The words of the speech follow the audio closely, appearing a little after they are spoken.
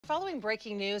following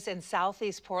breaking news in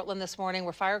Southeast Portland this morning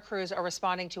where fire crews are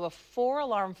responding to a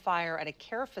 4-alarm fire at a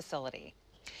care facility.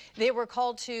 They were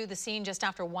called to the scene just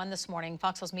after 1 this morning.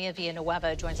 Fox's Mia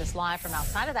Villanueva joins us live from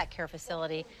outside of that care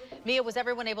facility. Mia, was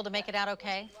everyone able to make it out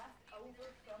okay?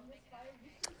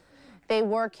 They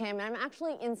were, Kim. I'm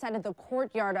actually inside of the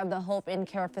courtyard of the Hope Inn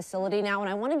Care facility now, and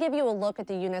I want to give you a look at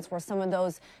the units where some of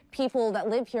those people that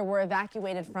live here were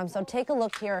evacuated from. So take a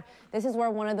look here. This is where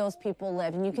one of those people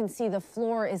lived, and you can see the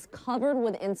floor is covered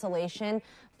with insulation.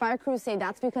 Fire crews say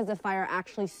that's because the fire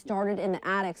actually started in the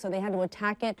attic, so they had to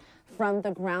attack it from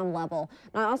the ground level.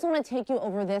 Now, I also want to take you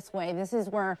over this way. This is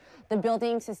where the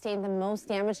building sustained the most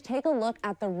damage. Take a look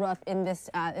at the roof in this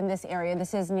area.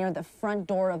 This is near the front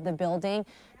door of the building.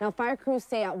 Now, fire crews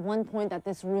say at one point that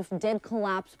this roof did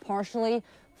collapse partially.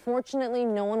 Fortunately,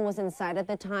 no one was inside at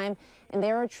the time, and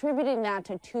they're attributing that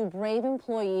to 2 brave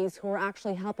employees who were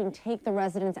actually helping take the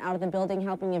residents out of the building,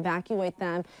 helping evacuate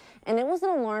them. And it was an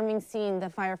alarming scene,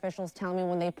 the fire officials tell me,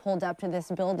 when they pulled up to this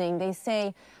building. They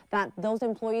say that those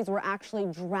employees were actually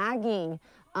dragging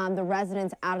the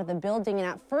residents out of the building. And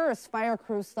at first, fire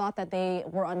crews thought that they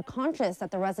were unconscious, that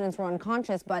the residents were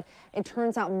unconscious, but it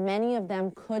turns out many of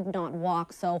them could not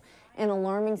walk. So an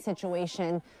alarming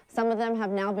situation. Some of them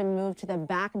have now been moved to the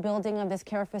back building of this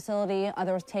care facility,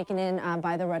 others taken in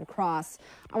by the Red Cross.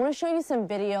 I want to show you some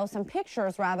video, some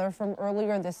pictures rather, from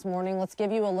earlier this morning. Let's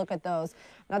give you a look at those.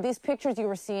 Now, these pictures you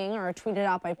were seeing are tweeted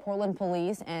out by Portland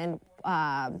Police and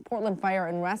Portland Fire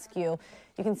and Rescue.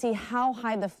 You can see how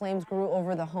high the flames grew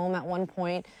over the home at one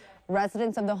point.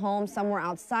 Residents of the home, some were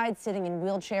outside sitting in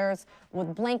wheelchairs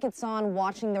with blankets on,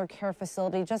 watching their care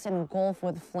facility just engulfed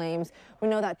with flames. We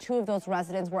know that 2 of those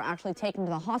residents were actually taken to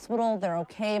the hospital. They're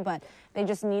okay, but they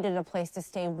just needed a place to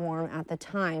stay warm at the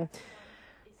time.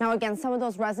 Now, again, some of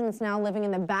those residents now living in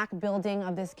the back building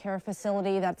of this care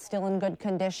facility that's still in good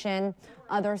condition.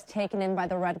 Others taken in by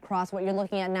the Red Cross. What you're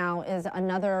looking at now is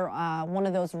another one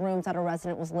of those rooms that a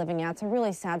resident was living at. It's a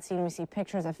really sad scene. We see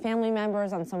pictures of family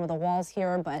members on some of the walls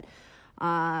here, but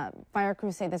fire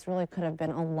crews say this really could have been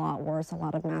a lot worse, a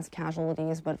lot of mass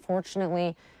casualties, but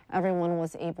fortunately, everyone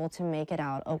was able to make it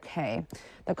out okay.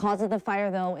 The cause of the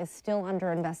fire, though, is still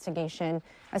under investigation.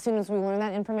 As soon as we learn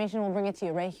that information, we'll bring it to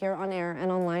you right here on air and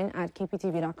online at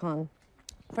KPTV.com.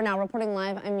 For now, reporting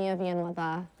live, I'm Mia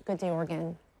Villanueva. Good day,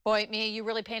 Oregon. Boy, Mia, you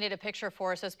really painted a picture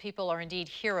for us. Those people are indeed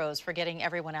heroes for getting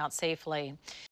everyone out safely.